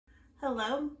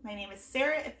Hello, my name is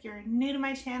Sarah. If you're new to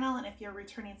my channel and if you're a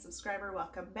returning subscriber,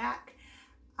 welcome back.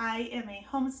 I am a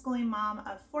homeschooling mom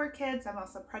of 4 kids. I'm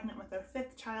also pregnant with our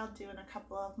 5th child due in a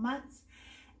couple of months.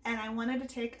 And I wanted to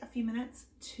take a few minutes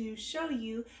to show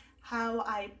you how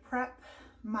I prep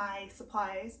my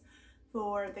supplies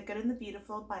for the Good and the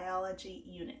Beautiful biology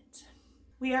unit.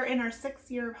 We are in our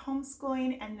 6th year of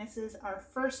homeschooling, and this is our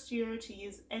first year to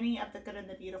use any of the Good and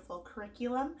the Beautiful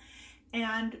curriculum.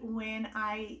 And when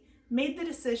I made the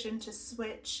decision to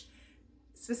switch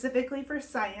specifically for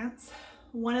science,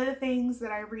 one of the things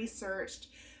that I researched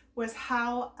was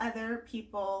how other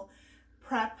people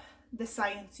prep the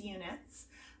science units.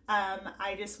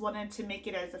 I just wanted to make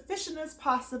it as efficient as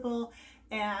possible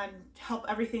and help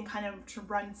everything kind of to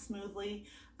run smoothly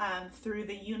through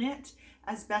the unit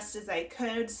as best as I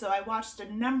could. So I watched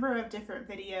a number of different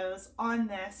videos on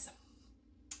this,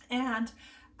 and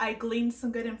I gleaned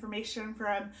some good information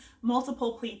from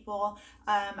multiple people.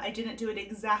 I didn't do it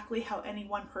exactly how any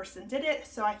one person did it,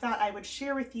 so I thought I would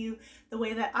share with you the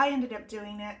way that I ended up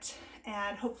doing it,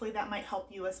 and hopefully that might help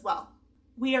you as well.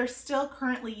 We are still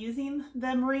currently using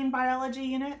the marine biology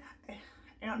unit.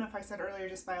 I don't know if I said earlier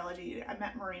just biology unit. I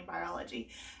meant marine biology.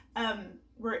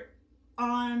 We're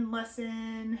on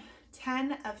lesson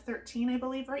 10 of 13, I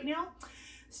believe, right now.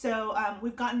 So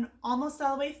we've gotten almost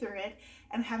all the way through it,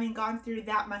 and having gone through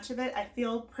that much of it, I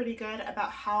feel pretty good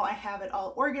about how I have it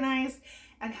all organized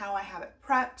and how I have it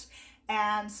prepped.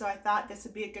 And so I thought this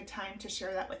would be a good time to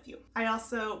share that with you. I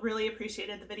also really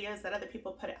appreciated the videos that other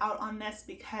people put out on this,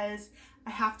 because I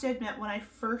have to admit, when I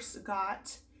first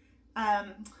got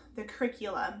the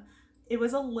curriculum, it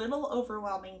was a little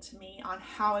overwhelming to me on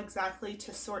how exactly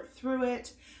to sort through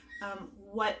it,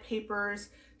 what papers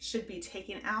should be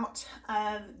taken out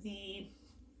of the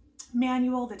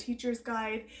manual, the teacher's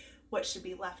guide, what should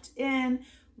be left in,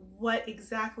 what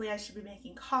exactly I should be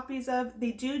making copies of.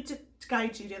 They do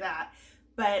guide you to that,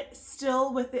 but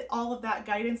still with all of that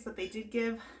guidance that they did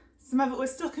give, some of it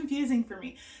was still confusing for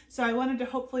me. So I wanted to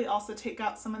hopefully also take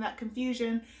out some of that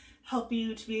confusion, help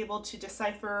you to be able to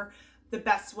decipher the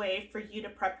best way for you to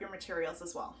prep your materials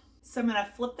as well. So I'm going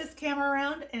to flip this camera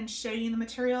around and show you the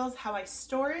materials, how I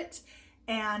store it,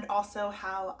 and also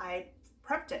how I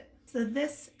prepped it. So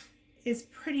this is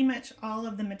pretty much all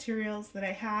of the materials that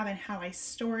I have and how I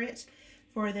store it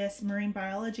for this marine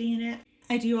biology unit.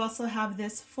 I do also have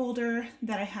this folder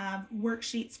that I have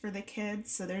worksheets for the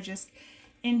kids, so they're just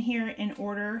in here in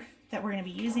order that we're going to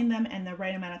be using them and the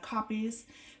right amount of copies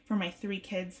for my 3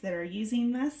 kids that are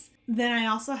using this. Then I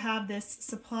also have this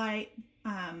supply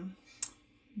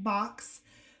box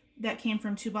that came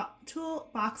from tool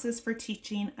boxes for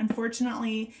teaching.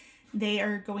 Unfortunately, they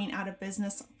are going out of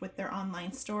business with their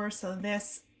online store, so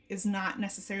this is not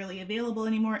necessarily available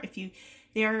anymore.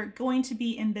 They are going to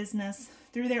be in business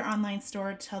through their online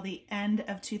store till the end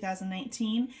of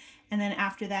 2019, and then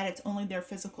after that it's only their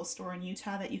physical store in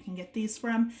Utah that you can get these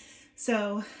from.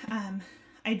 So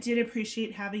I did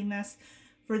appreciate having this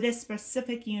for this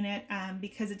specific unit,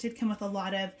 because it did come with a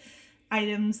lot of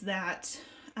items that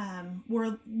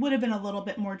would have been a little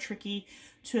bit more tricky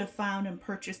to have found and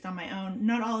purchased on my own.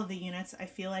 Not all of the units I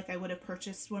feel like I would have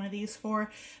purchased one of these for,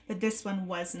 but this one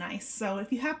was nice. So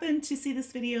if you happen to see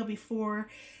this video before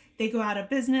they go out of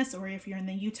business, or if you're in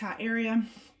the Utah area,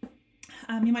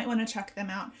 you might want to check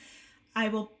them out. I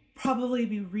will probably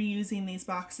be reusing these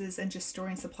boxes and just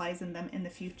storing supplies in them in the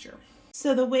future.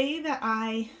 So the way that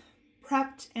I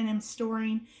prepped and am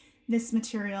storing this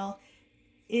material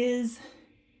is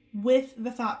with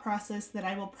the thought process that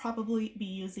I will probably be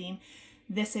using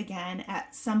this again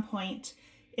at some point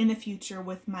in the future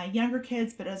with my younger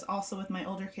kids, but as also with my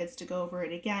older kids, to go over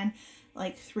it again,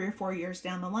 like 3 or 4 years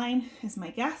down the line is my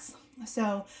guess.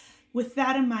 So with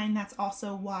that in mind, that's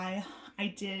also why I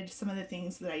did some of the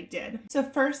things that I did. So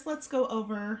first, let's go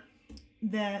over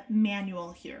the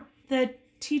manual here. The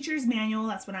teacher's manual,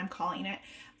 that's what I'm calling it,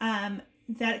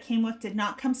 that it came with did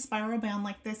not come spiral bound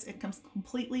like this. It comes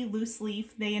completely loose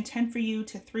leaf. They intend for you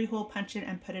to 3-hole punch it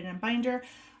and put it in binder.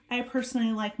 I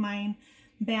personally like mine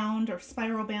bound or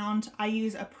spiral bound. I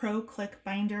use a Pro Click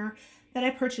binder that I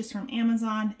purchased from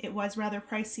Amazon. It was rather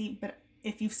pricey, but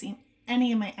if you've seen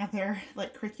any of my other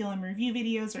like curriculum review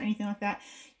videos or anything like that,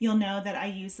 you'll know that I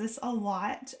use this a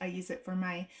lot. I use it for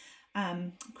my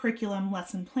curriculum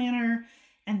lesson planner,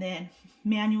 and then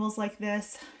manuals like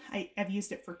this. I've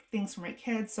used it for things for my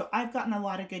kids, so I've gotten a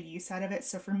lot of good use out of it.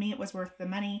 So for me, it was worth the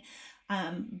money,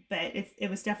 but it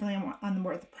was definitely on the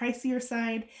more the pricier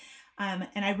side. And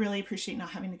I really appreciate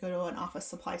not having to go to an office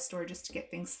supply store just to get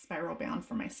things spiral bound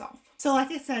for myself. So like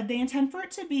I said, they intend for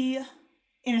it to be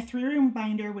in a 3-room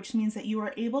binder, which means that you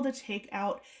are able to take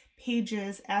out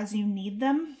pages as you need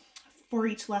them for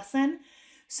each lesson.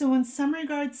 So in some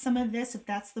regards, some of this, if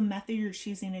that's the method you're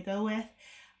choosing to go with,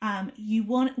 you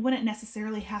wouldn't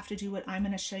necessarily have to do what I'm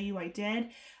going to show you I did.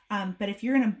 But if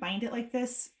you're going to bind it like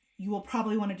this, you will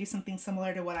probably want to do something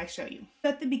similar to what I show you.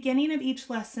 At the beginning of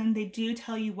each lesson, they do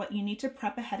tell you what you need to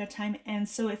prep ahead of time. And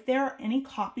so if there are any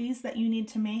copies that you need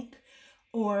to make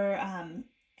or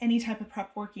any type of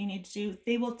prep work you need to do,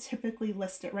 they will typically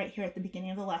list it right here at the beginning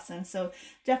of the lesson. So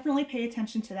definitely pay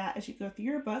attention to that as you go through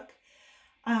your book.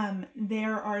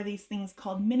 There are these things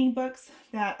called mini books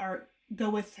that go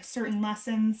with certain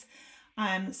lessons.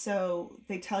 So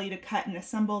they tell you to cut and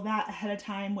assemble that ahead of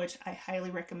time, which I highly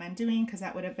recommend doing because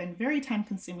that would have been very time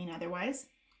consuming otherwise.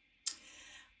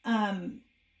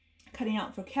 Cutting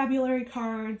out vocabulary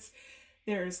cards.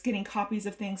 There's getting copies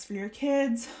of things for your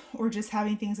kids or just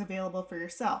having things available for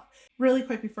yourself. Really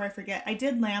quick before I forget, I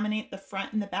did laminate the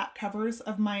front and the back covers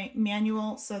of my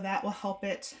manual, so that will help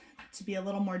it to be a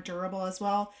little more durable as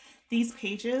well. These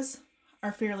pages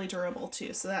are fairly durable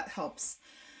too, so that helps.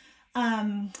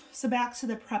 So back to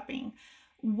the prepping.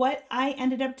 What I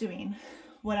ended up doing,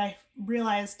 what I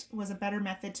realized was a better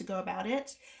method to go about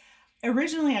it.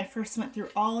 Originally, I first went through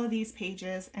all of these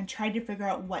pages and tried to figure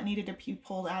out what needed to be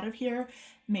pulled out of here,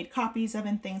 made copies of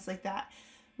and things like that.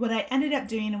 What I ended up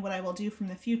doing and what I will do from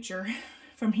the future,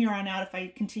 from here on out if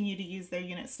I continue to use their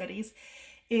unit studies,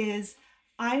 is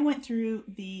I went through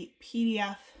the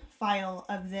PDF file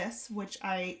of this, which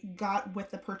I got with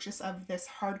the purchase of this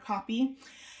hard copy.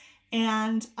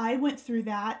 And I went through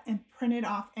that and printed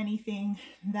off anything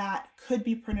that could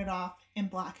be printed off in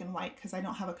black and white because I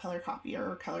don't have a color copier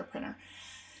or color printer.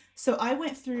 So I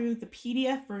went through the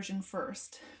PDF version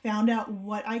first, found out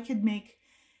what I could make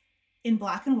in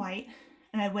black and white,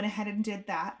 and I went ahead and did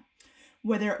that,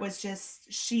 whether it was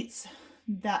just sheets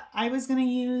that I was going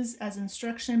to use as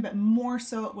instruction, but more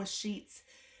so it was sheets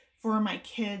for my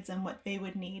kids and what they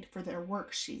would need for their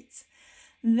worksheets.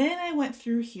 Then I went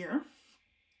through here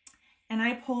and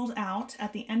I pulled out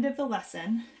at the end of the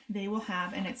lesson, they will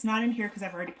have, and it's not in here because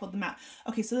I've already pulled them out.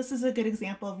 Okay, so this is a good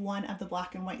example of one of the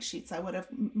black and white sheets I would have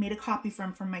made a copy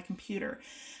from my computer.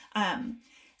 And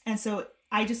so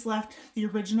I just left the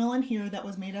original in here that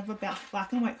was made of a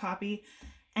black and white copy.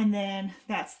 And then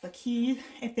that's the key.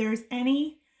 If there's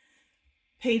any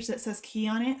page that says key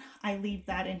on it, I leave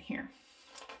that in here.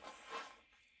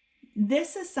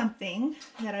 This is something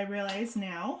that I realize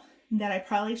now that I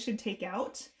probably should take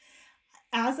out.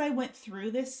 As I went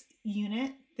through this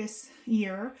unit this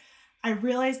year, I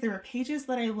realized there were pages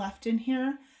that I left in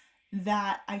here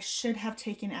that I should have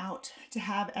taken out to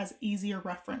have as easier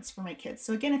reference for my kids.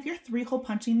 So again, if you're 3-hole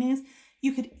punching these,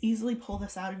 you could easily pull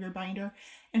this out of your binder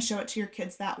and show it to your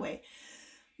kids that way.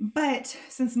 But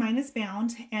since mine is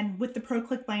bound, and with the Pro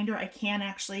Click binder, I can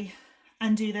actually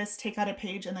undo this, take out a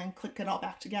page, and then click it all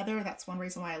back together. That's one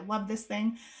reason why I love this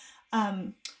thing.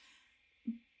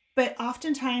 But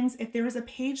oftentimes, if there was a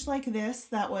page like this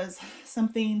that was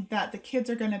something that the kids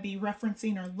are going to be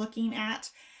referencing or looking at,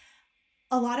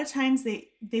 a lot of times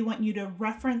they want you to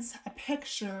reference a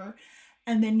picture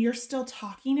and then you're still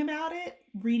talking about it,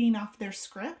 reading off their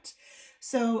script.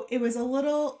 So it was a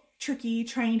little tricky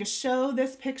trying to show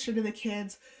this picture to the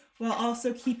kids while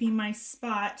also keeping my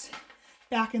spot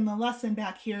back in the lesson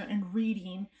back here and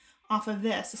reading off of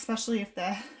this, especially if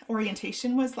the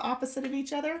orientation was the opposite of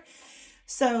each other.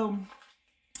 So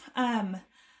I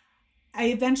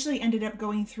eventually ended up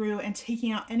going through and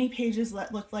taking out any pages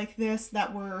that looked like this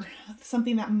that were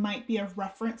something that might be a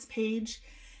reference page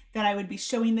that I would be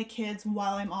showing the kids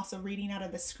while I'm also reading out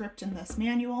of the script in this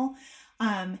manual,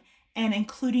 and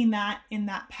including that in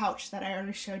that pouch that I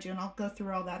already showed you, and I'll go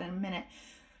through all that in a minute.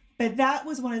 But that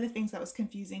was one of the things that was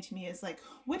confusing to me, is like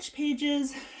which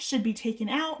pages should be taken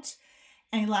out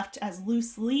and left as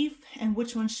loose leaf and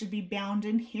which ones should be bound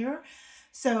in here.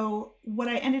 So what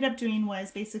I ended up doing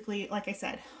was basically, like I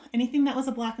said, anything that was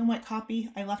a black and white copy,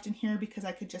 I left in here because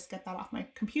I could just get that off my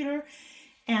computer.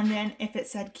 And then if it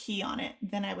said key on it,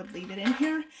 then I would leave it in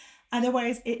here.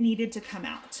 Otherwise, it needed to come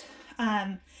out.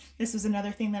 This was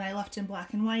another thing that I left in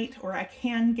black and white, or I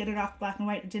can get it off black and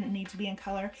white. It didn't need to be in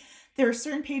color. There are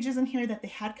certain pages in here that they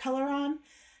had color on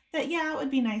that, yeah, it would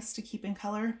be nice to keep in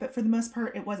color, but for the most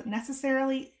part, it wasn't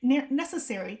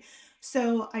necessary.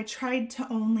 So I tried to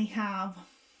only have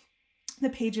the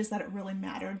pages that it really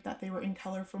mattered that they were in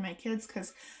color for my kids,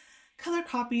 because color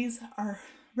copies are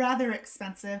rather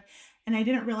expensive, and I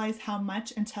didn't realize how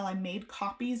much until I made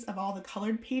copies of all the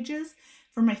colored pages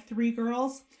for my 3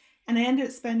 girls, and I ended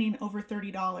up spending over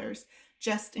 $30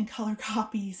 just in color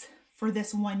copies for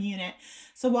this one unit.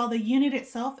 So while the unit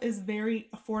itself is very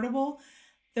affordable,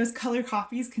 those color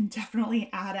copies can definitely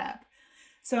add up.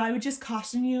 So I would just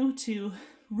caution you to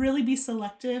really be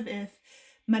selective if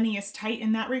money is tight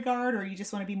in that regard, or you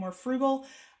just want to be more frugal,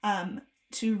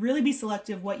 to really be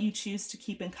selective what you choose to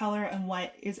keep in color and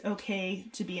what is okay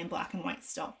to be in black and white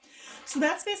still. So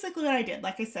that's basically what I did.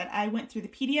 Like I said, I went through the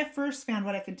PDF first, found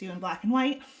what I could do in black and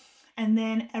white, and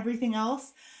then everything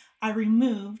else I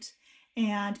removed,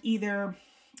 and either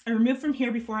I removed from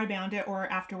here before I bound it, or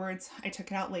afterwards I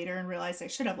took it out later and realized I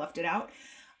should have left it out.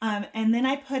 And then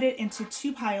I put it into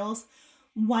two piles.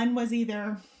 One was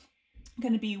either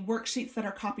going to be worksheets that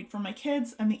are copied from my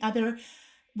kids, and the other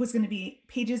was going to be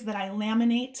pages that I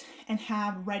laminate and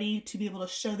have ready to be able to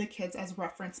show the kids as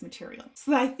reference material.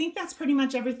 So I think that's pretty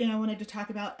much everything I wanted to talk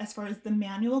about as far as the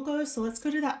manual goes. So let's go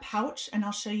to that pouch and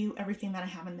I'll show you everything that I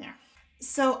have in there.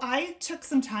 So I took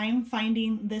some time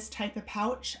finding this type of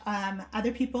pouch.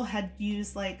 Other people had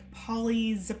used like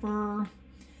poly zipper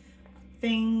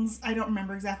things. I don't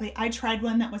remember exactly. I tried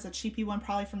one that was a cheapy one,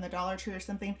 probably from the Dollar Tree or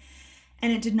something,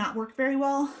 and it did not work very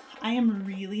well. I am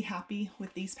really happy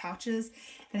with these pouches.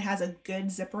 It has a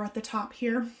good zipper at the top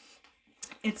here.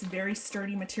 It's very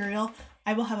sturdy material.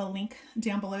 I will have a link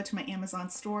down below to my Amazon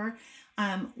store,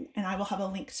 and I will have a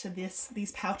link to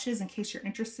these pouches in case you're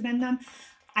interested in them.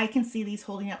 I can see these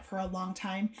holding up for a long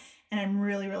time, and I'm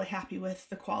really, really happy with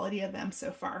the quality of them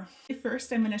so far.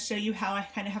 First, I'm going to show you how I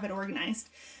kind of have it organized.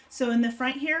 So in the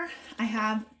front here, I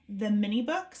have the mini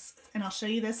books, and I'll show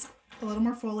you this a little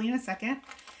more fully in a second.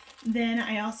 Then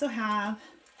I also have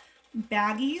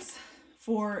baggies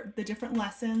for the different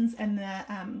lessons and the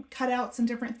cutouts and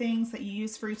different things that you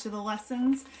use for each of the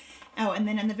lessons. Oh, and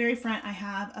then in the very front, I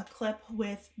have a clip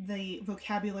with the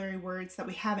vocabulary words that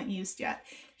we haven't used yet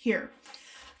here.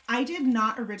 I did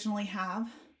not originally have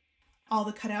all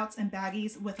the cutouts and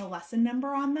baggies with a lesson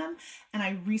number on them, and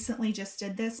I recently just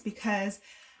did this because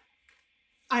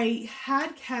I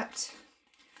had kept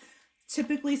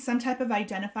typically some type of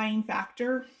identifying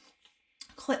factor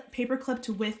paper clipped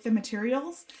with the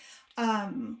materials,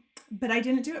 but I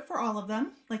didn't do it for all of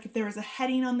them. Like if there was a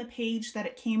heading on the page that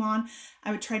it came on,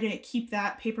 I would try to keep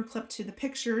that paper clipped to the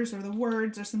pictures or the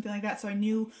words or something like that, so I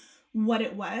knew what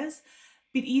it was.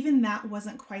 But even that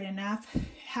wasn't quite enough.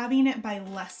 Having it by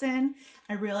lesson,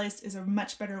 I realized, is a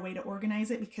much better way to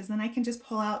organize it, because then I can just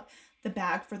pull out the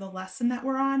bag for the lesson that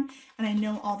we're on, and I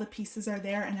know all the pieces are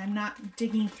there, and I'm not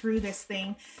digging through this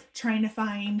thing trying to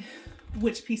find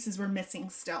which pieces were missing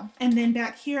still. And then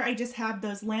back here, I just have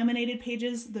those laminated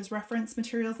pages, those reference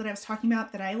materials that I was talking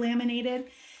about that I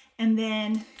laminated. And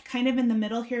then kind of in the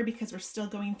middle here, because we're still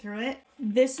going through it,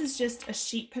 this is just a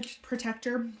sheet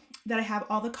protector that I have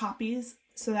all the copies,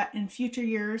 so that in future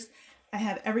years I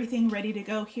have everything ready to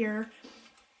go here.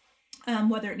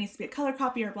 Whether it needs to be a color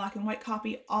copy or a black and white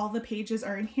copy, all the pages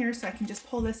are in here, so I can just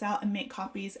pull this out and make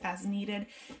copies as needed.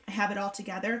 I have it all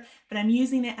together, but I'm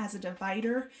using it as a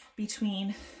divider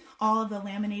between all of the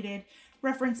laminated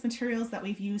reference materials that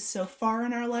we've used so far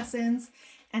in our lessons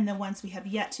and the ones we have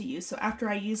yet to use. So after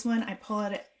I use one, I pull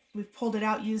it, we've pulled it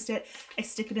out, used it, I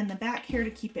stick it in the back here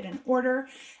to keep it in order.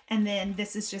 And then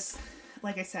this is just,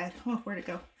 like I said, oh, where'd it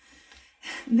go?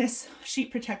 This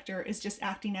sheet protector is just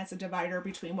acting as a divider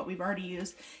between what we've already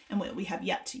used and what we have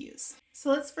yet to use. So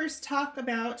let's first talk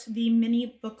about the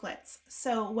mini booklets.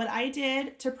 So what I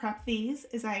did to prep these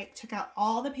is I took out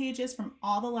all the pages from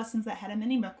all the lessons that had a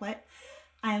mini booklet.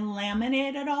 I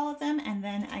laminated all of them, and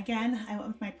then again, I went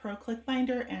with my Pro Click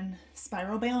Binder and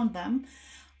spiral bound them.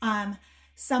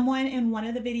 Someone in one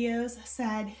of the videos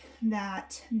said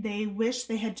that they wish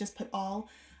they had just put all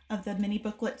of the mini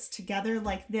booklets together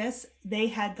like this. They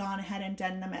had gone ahead and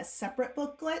done them as separate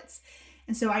booklets.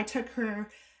 And so I took her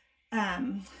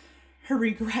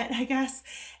regret, I guess,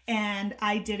 and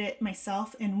I did it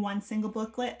myself in one single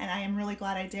booklet. And I am really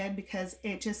glad I did, because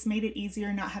it just made it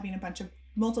easier not having a bunch of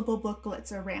multiple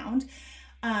booklets around.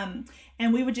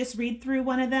 And we would just read through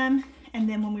one of them. And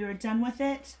then when we were done with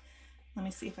it, let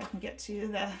me see if I can get to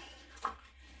the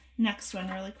next one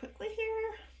really quickly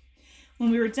here.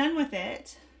 When we were done with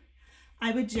it,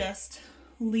 I would just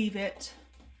leave it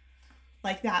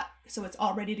like that, so it's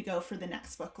all ready to go for the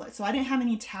next booklet. So I didn't have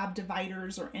any tab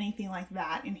dividers or anything like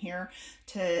that in here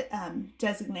to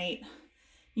designate,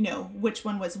 you know, which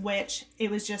one was which.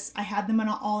 It was just, I had them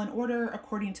all in order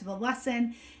according to the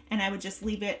lesson, and I would just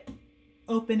leave it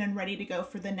open and ready to go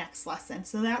for the next lesson.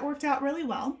 So that worked out really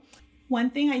well. One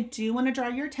thing I do want to draw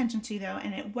your attention to though,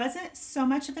 and it wasn't so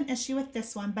much of an issue with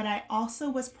this one, but I also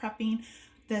was prepping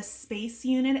the space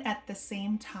unit at the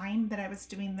same time that I was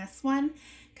doing this one,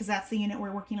 because that's the unit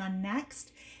we're working on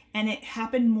next. And it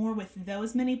happened more with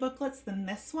those mini booklets than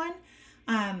this one.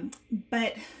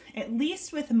 But at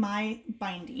least with my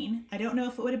binding, I don't know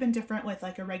if it would have been different with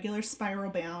like a regular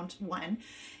spiral bound one.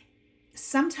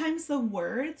 Sometimes the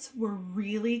words were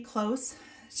really close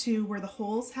to where the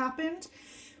holes happened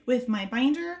with my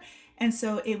binder, and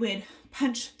so it would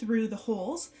punch through the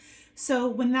holes. So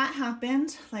when that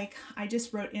happened, like I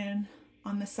just wrote in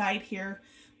on the side here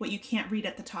what you can't read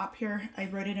at the top here. I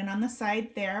wrote it in on the side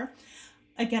there.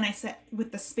 Again, I said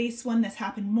with the space one, this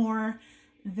happened more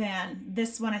than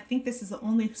this one. I think this is the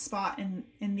only spot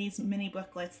in these mini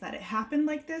booklets that it happened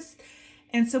like this.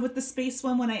 And so with the space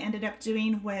one, what I ended up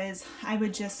doing was I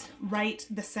would just write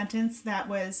the sentence that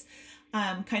was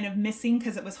kind of missing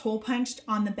because it was hole punched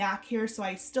on the back here. So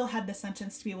I still had the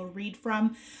sentence to be able to read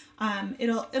from.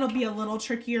 It'll be a little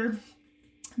trickier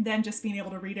than just being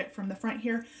able to read it from the front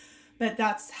here, but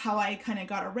that's how I kind of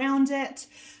got around it.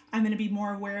 I'm going to be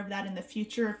more aware of that in the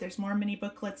future if there's more mini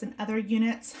booklets and other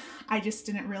units. I just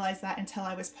didn't realize that until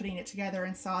I was putting it together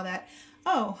and saw that,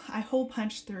 oh, I hole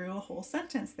punched through a whole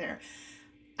sentence there.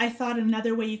 I thought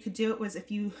another way you could do it was if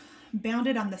you bound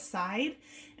it on the side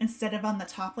instead of on the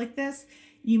top like this,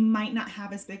 you might not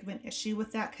have as big of an issue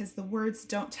with that because the words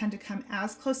don't tend to come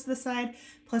as close to the side.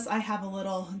 Plus I have a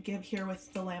little give here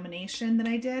with the lamination that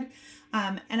I did.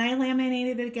 And I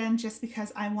laminated it again just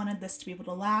because I wanted this to be able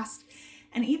to last.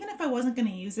 And even if I wasn't going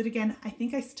to use it again, I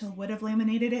think I still would have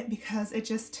laminated it because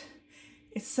it's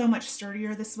so much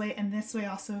sturdier this way. And this way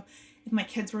also, if my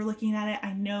kids were looking at it,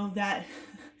 I know that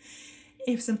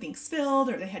if something spilled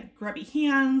or they had grubby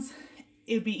hands,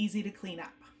 it would be easy to clean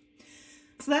up.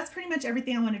 So that's pretty much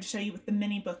everything I wanted to show you with the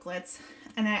mini booklets.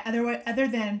 And other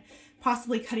than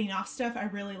possibly cutting off stuff, I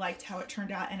really liked how it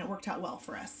turned out and it worked out well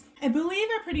for us. I believe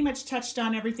I pretty much touched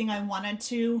on everything I wanted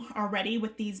to already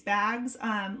with these bags.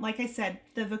 Like I said,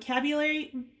 the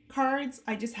vocabulary cards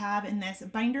I just have in this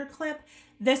binder clip.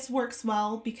 This works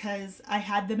well because I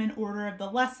had them in order of the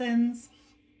lessons.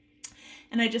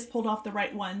 And I just pulled off the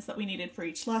right ones that we needed for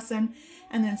each lesson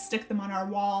and then stick them on our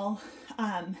wall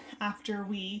after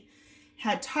we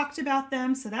had talked about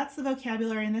them. So that's the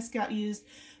vocabulary, and this got used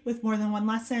with more than one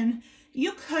lesson.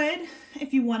 You could,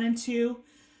 if you wanted to,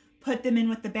 put them in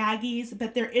with the baggies,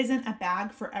 but there isn't a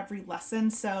bag for every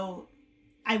lesson. So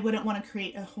I wouldn't want to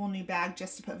create a whole new bag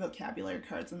just to put vocabulary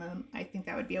cards in them. I think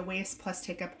that would be a waste, plus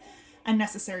take up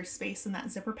unnecessary space in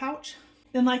that zipper pouch.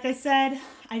 Then, like I said,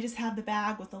 I just have the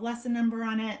bag with the lesson number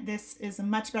on it. This is a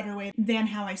much better way than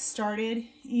how I started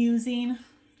using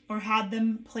or had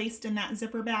them placed in that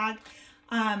zipper bag.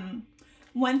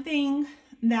 One thing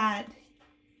that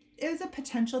is a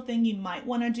potential thing you might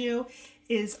want to do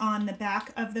is on the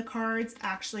back of the cards,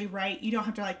 actually write, you don't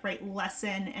have to like write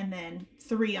lesson and then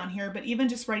 3 on here, but even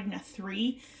just writing a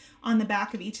 3 on the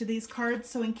back of each of these cards.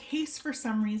 So in case for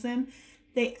some reason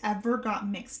they ever got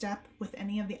mixed up with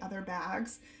any of the other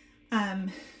bags,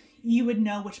 you would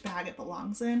know which bag it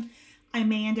belongs in. I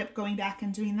may end up going back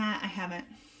and doing that. I haven't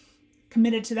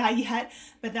committed to that yet,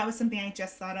 but that was something I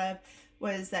just thought of,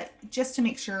 was that just to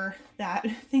make sure that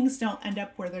things don't end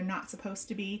up where they're not supposed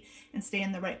to be and stay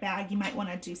in the right bag, you might want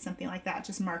to do something like that,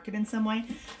 just mark it in some way.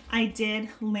 I did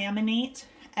laminate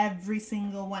every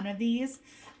single one of these,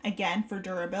 again, for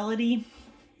durability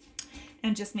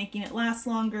and just making it last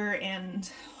longer, and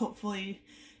hopefully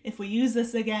if we use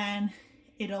this again,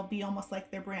 it'll be almost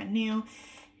like they're brand new.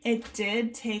 It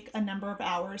did take a number of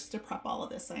hours to prep all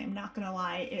of this. I am not going to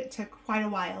lie. It took quite a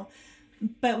while,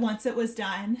 but once it was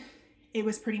done, it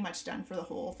was pretty much done for the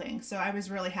whole thing. So I was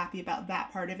really happy about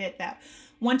that part of it, that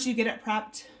once you get it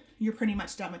prepped, you're pretty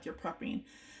much done with your prepping.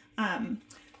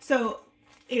 So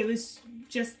it was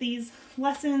just these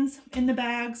lessons in the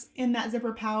bags, in that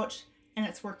zipper pouch, and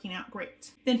it's working out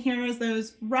great. Then here is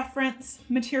those reference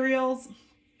materials.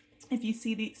 If you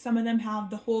see, some of them have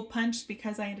the hole punched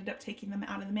because I ended up taking them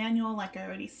out of the manual, like I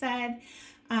already said,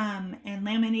 and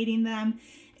laminating them.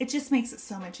 It just makes it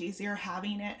so much easier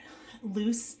having it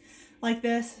loose like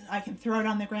this. I can throw it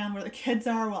on the ground where the kids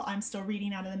are while I'm still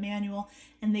reading out of the manual,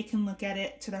 and they can look at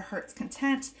it to their heart's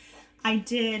content. I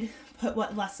did put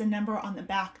what lesson number on the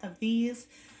back of these.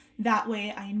 That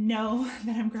way I know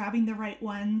that I'm grabbing the right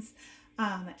ones,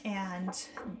 and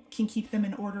can keep them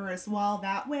in order as well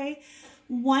that way.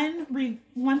 One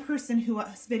person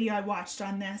whose video I watched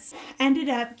on this ended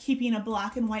up keeping a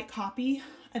black and white copy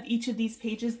of each of these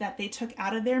pages that they took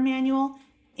out of their manual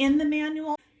in the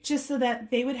manual, just so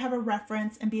that they would have a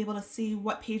reference and be able to see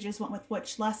what pages went with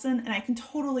which lesson. And I can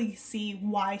totally see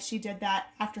why she did that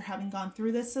after having gone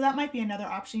through this. So that might be another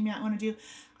option you might want to do.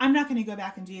 I'm not going to go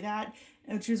back and do that,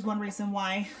 which is one reason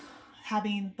why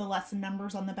having the lesson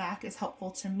numbers on the back is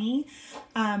helpful to me.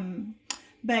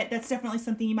 but that's definitely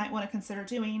something you might want to consider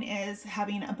doing, is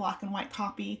having a black and white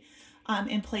copy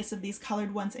in place of these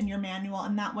colored ones in your manual,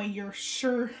 and that way you're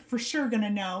for sure going to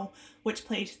know which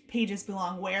pages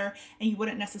belong where, and you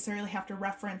wouldn't necessarily have to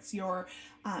reference your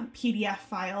PDF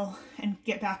file and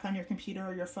get back on your computer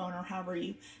or your phone or however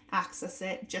you access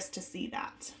it just to see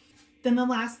that. Then the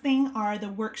last thing are the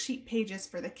worksheet pages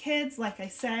for the kids. Like I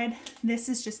said, this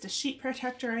is just a sheet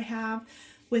protector I have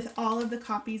with all of the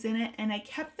copies in it, and I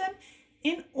kept them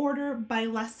in order by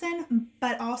lesson,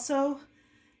 but also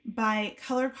by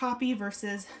color copy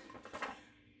versus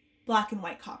black and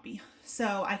white copy.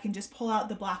 So I can just pull out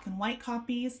the black and white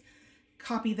copies,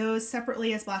 copy those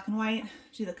separately as black and white,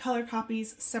 do the color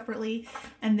copies separately,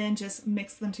 and then just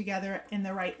mix them together in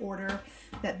the right order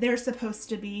that they're supposed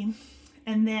to be.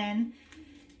 And then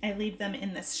I leave them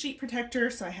in this sheet protector,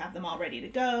 so I have them all ready to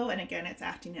go. And again, it's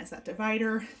acting as that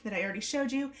divider that I already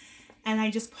showed you. And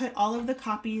I just put all of the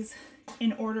copies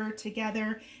in order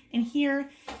together in here,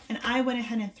 and I went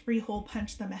ahead and 3-hole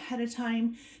punched them ahead of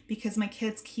time because my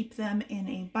kids keep them in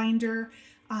a binder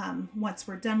once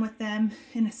we're done with them,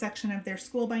 in a section of their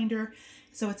school binder.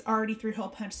 So it's already 3-hole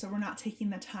punched, so we're not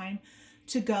taking the time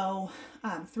to go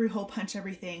 3-hole punch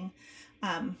everything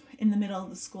in the middle of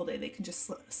the school day. They can just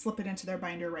slip it into their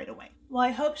binder right away. Well,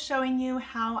 I hope showing you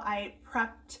how I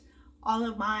prepped all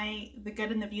of the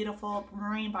Good and the Beautiful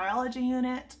marine biology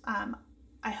unit,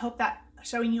 I hope that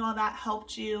showing you all that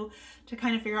helped you to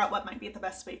kind of figure out what might be the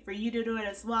best way for you to do it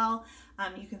as well.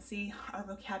 You can see our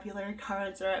vocabulary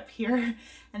cards are up here,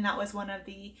 and that was one of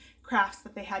the crafts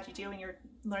that they had you do when you're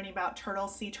learning about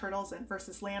turtles, sea turtles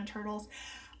versus land turtles.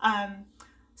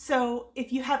 So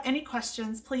if you have any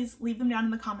questions, please leave them down in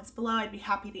the comments below. I'd be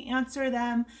happy to answer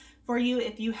them for you.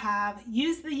 If you have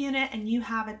used the unit and you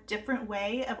have a different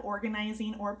way of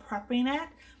organizing or prepping it,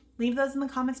 leave those in the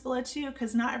comments below too,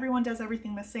 because not everyone does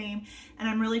everything the same, and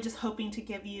I'm really just hoping to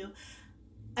give you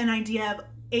an idea of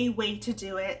a way to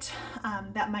do it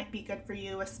that might be good for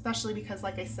you, especially because,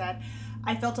 like I said,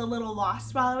 I felt a little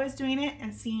lost while I was doing it,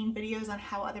 and seeing videos on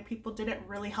how other people did it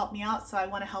really helped me out, so I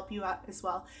want to help you out as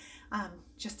well,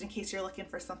 just in case you're looking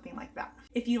for something like that.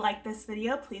 If you like this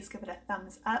video, please give it a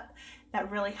thumbs up.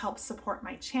 That really helps support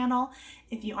my channel.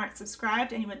 If you aren't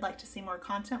subscribed and you would like to see more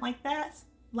content like this,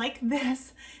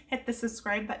 hit the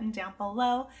subscribe button down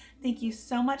below. Thank you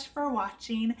so much for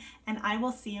watching, and I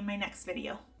will see you in my next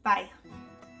video. Bye.